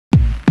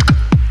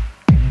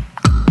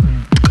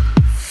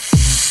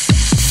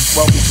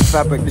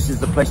fabric, this is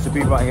the place to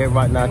be right here,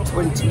 right now.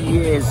 20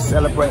 years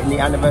celebrating the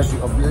anniversary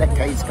of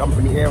Leke's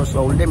company,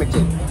 AEROSOUL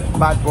Limited.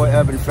 Bad boy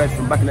urban thread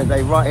from back in the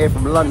day, right here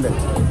from London.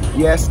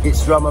 Yes,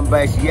 it's drum and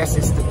bass. Yes,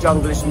 it's the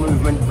junglist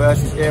movement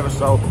versus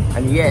AEROSOUL.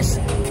 And yes,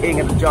 King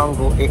of the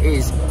Jungle, it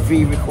is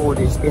V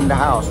Recordings in the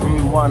house.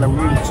 Room 1 and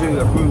room 2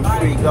 and room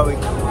 3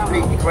 going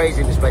completely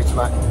crazy in this place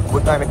tonight.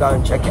 We're going to go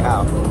and check it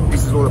out.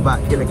 This is all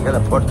about Killa Kela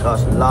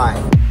podcast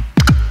live.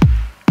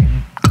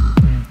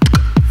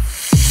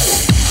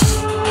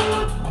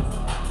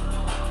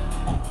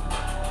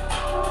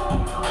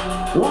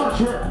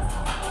 Watch it.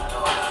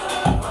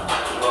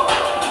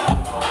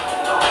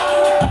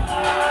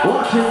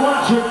 Watch it,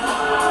 watch it.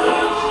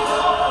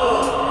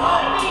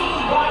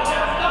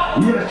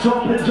 Yeah,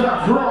 chopping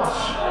Jack Frost.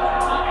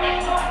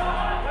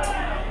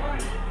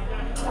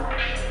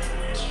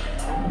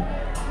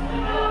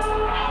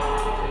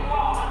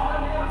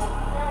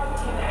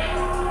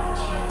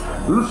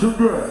 Listen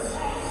good.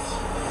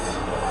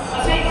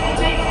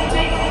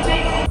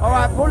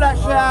 Alright, pull that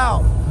shit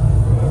out.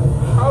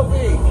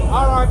 Kobe,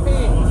 R.I.P.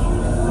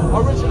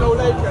 Original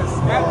Lakers,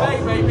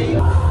 LA baby.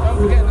 Don't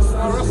forget the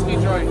Swarovski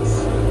joints.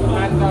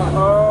 And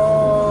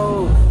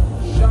Oh,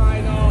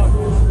 shine on.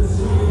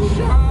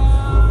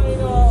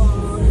 Shine on.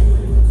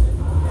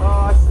 oh,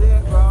 I see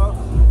it, bro.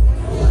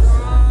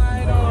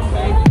 Shine on,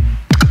 baby.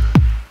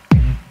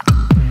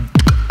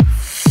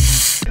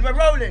 We're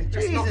rolling.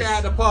 Just Jesus. knock it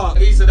out of the park.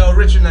 These are the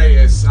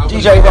originators.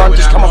 DJ Ron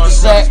just come off the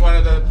set.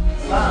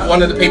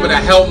 One of the people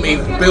that helped me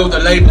build the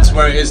label to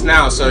where it is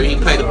now, so he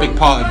played a big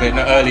part of it in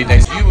the early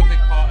days. You were a big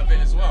part of it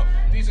as well.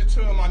 These are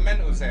two of my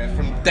mentors there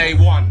from day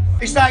one.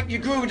 It's like you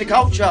grew with the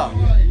culture.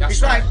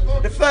 It's like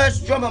the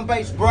first drum and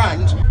bass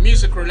brand.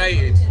 Music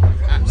related,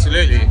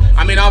 absolutely.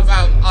 I mean, I've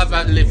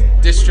outlived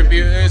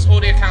distributors.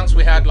 All the accounts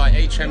we had, like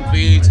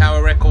HMV,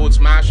 Tower Records,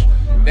 MASH,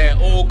 they're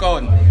all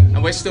gone,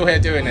 and we're still here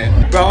doing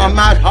it. Bro, I'm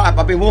mad hype.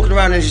 I've been walking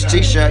around in this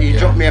t-shirt you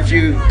dropped me a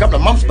couple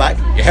of months back.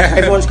 Yeah.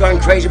 Everyone's going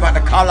crazy about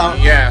the colour.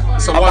 Yeah,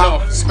 it's a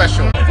one-off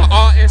special. For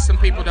artists and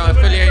people that are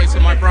affiliated to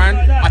my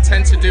brand, I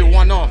tend to do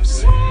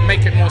one-offs,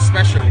 make it more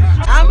special.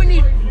 How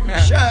many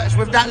shirts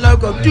with that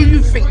logo do you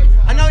think?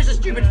 I know it's a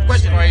stupid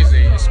question.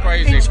 It's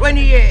crazy. In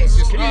 20 years.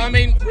 I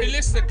mean,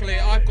 realistically,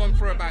 I've gone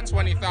through about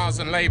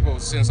 20,000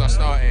 labels since I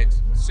started.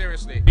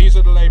 Seriously. These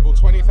are the labels,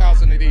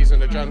 20,000 of these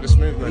in the junglist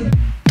movement.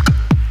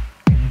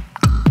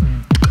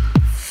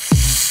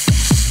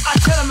 I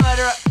tell a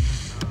murderer.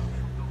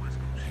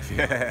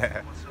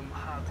 Yeah.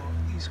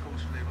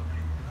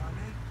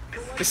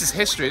 This is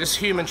history, this is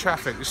human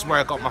traffic. This is where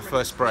I got my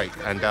first break,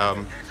 and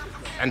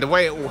the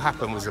way it all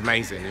happened was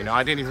amazing. You know,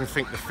 I didn't even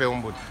think the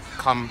film would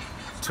come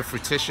to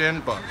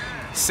fruition, but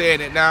seeing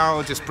it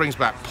now just brings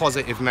back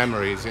positive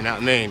memories, you know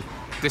what I mean?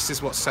 This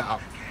is what set up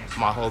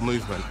my whole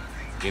movement.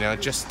 You know,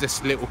 just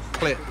this little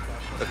clip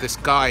of this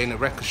guy in a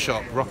record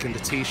shop rocking the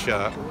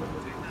t-shirt.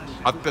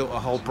 I've built a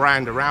whole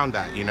brand around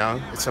that, you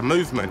know? It's a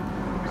movement.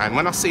 And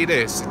when I see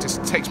this, it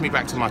just takes me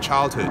back to my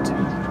childhood.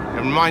 It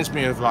reminds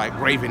me of like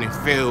raving in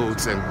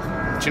fields and,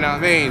 do you know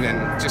what I mean?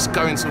 And just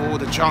going to all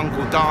the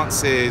jungle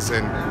dances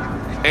and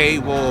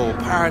AWOL,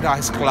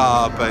 Paradise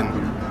Club, and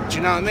do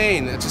you know what I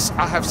mean?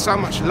 I have so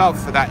much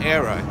love for that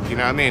era, you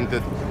know what I mean?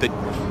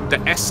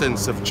 The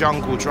essence of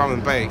jungle drum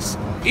and bass.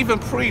 Even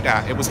pre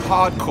that, it was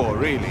hardcore,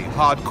 really,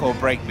 hardcore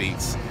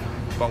breakbeats.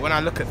 But when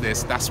I look at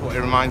this, that's what it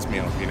reminds me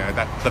of, you know,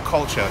 that the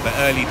culture, the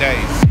early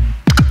days.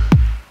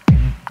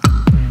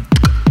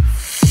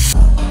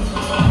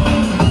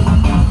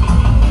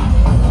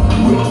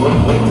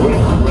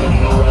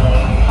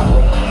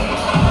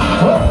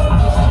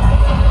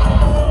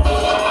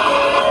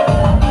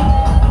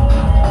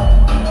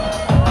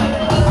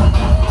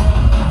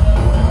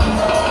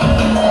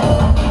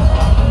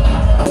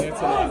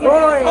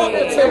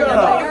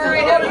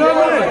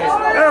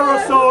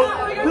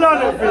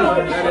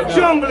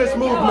 Junglist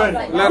movement,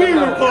 V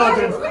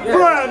Recordings,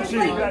 Brandy,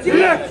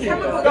 Leke,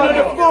 and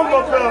the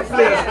former club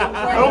place,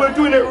 and we're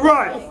doing it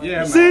right.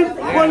 Yeah, see,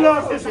 one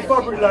last piece of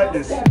fabric like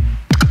this.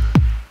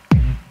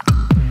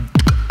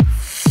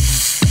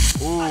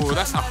 Ooh,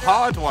 that's a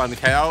hard one,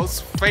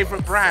 Kale's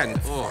favourite brand.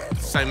 Oh,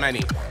 so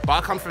many. But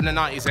I come from the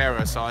 90s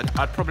era, so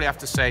I'd probably have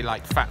to say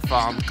like Fat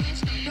Farm,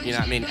 you know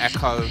what I mean,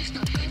 Echo.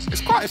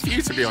 There's quite a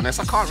few, to be honest.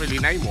 I can't really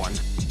name one.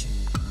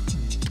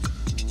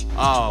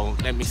 Oh,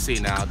 let me see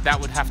now.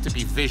 That would have to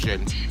be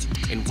Vision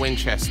in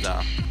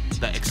Winchester,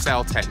 the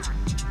Excel 10.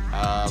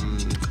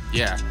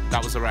 Yeah,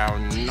 that was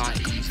around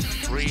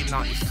 93,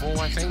 94,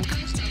 I think.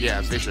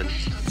 Yeah, Vision.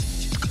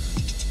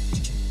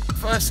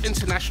 First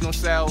international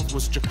sale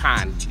was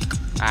Japan,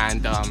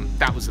 and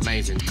that was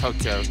amazing.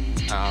 Tokyo,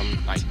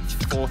 like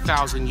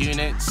 4,000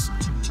 units.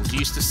 I was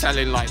used to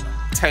selling like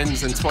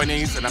 10s and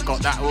 20s, and I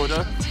got that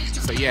order.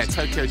 So yeah,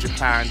 Tokyo,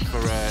 Japan, for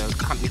a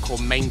company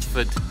called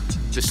Mainford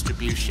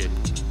Distribution.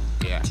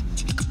 Yeah.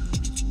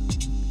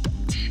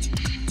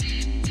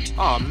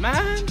 Oh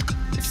man,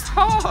 it's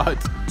hard.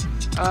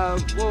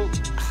 Well,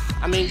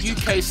 I mean,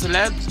 UK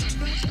celeb,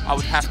 I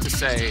would have to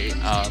say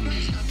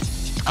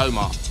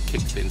Omar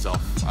kicked things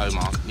off.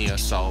 Omar, Neo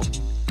Soul.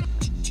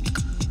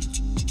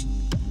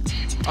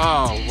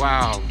 Oh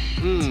wow.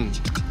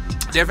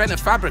 The event of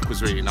fabric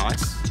was really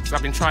nice. So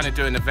I've been trying to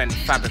do an event of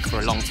fabric for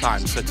a long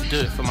time. So to do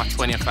it for my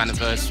 20th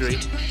anniversary,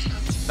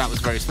 that was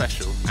very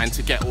special. And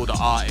to get all the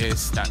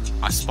artists that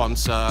I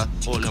sponsor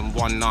all in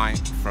one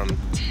night from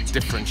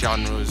different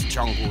genres,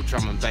 jungle,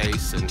 drum and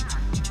bass, and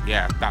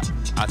yeah, that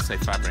I'd say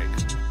fabric.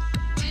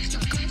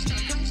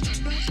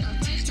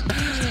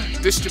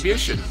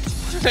 Distribution.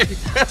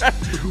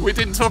 We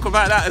didn't talk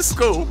about that at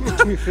school.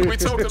 We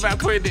talked about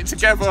putting it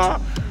together.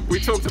 We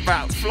talked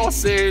about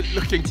flossing,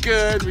 looking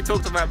good. We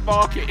talked about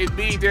marketing,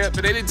 media,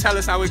 but they didn't tell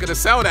us how we're gonna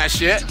sell that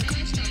shit.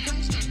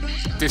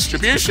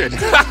 Distribution.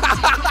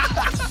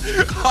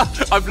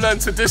 I've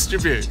learned to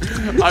distribute.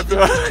 You know what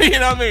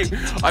I mean?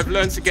 I've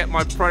learned to get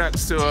my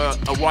products to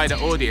a wider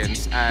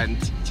audience, and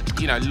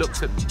you know,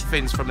 looked at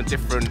things from a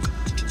different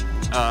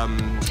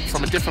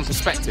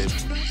perspective.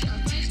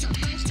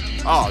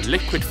 Oh,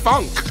 liquid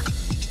funk.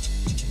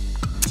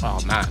 Oh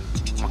man,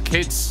 my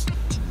kids,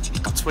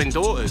 my twin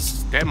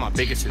daughters, they're my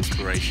biggest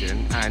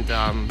inspiration, and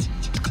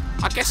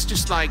I guess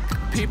just like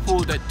people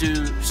that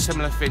do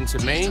similar things to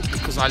me,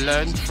 because I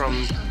learned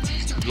from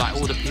like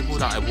all the people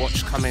that I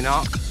watched coming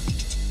up.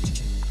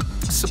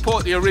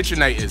 Support the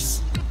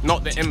originators,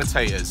 not the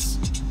imitators.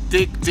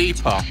 Dig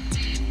deeper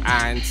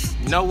and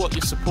know what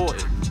you're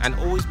supporting, and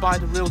always buy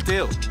the real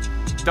deal.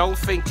 Don't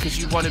think because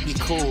you want to be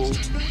cool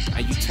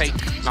and you take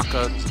like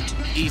a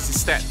easy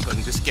step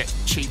and just get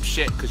cheap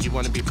shit because you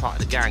want to be part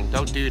of the gang.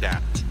 Don't do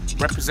that.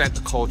 Represent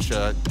the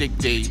culture, dig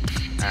deep,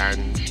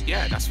 and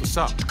yeah, that's what's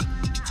up.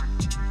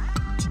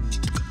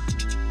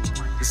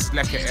 This is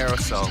Leke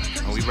AEROSOUL,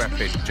 and we rep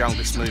it,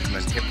 junglist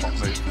movement, hip hop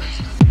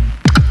movement.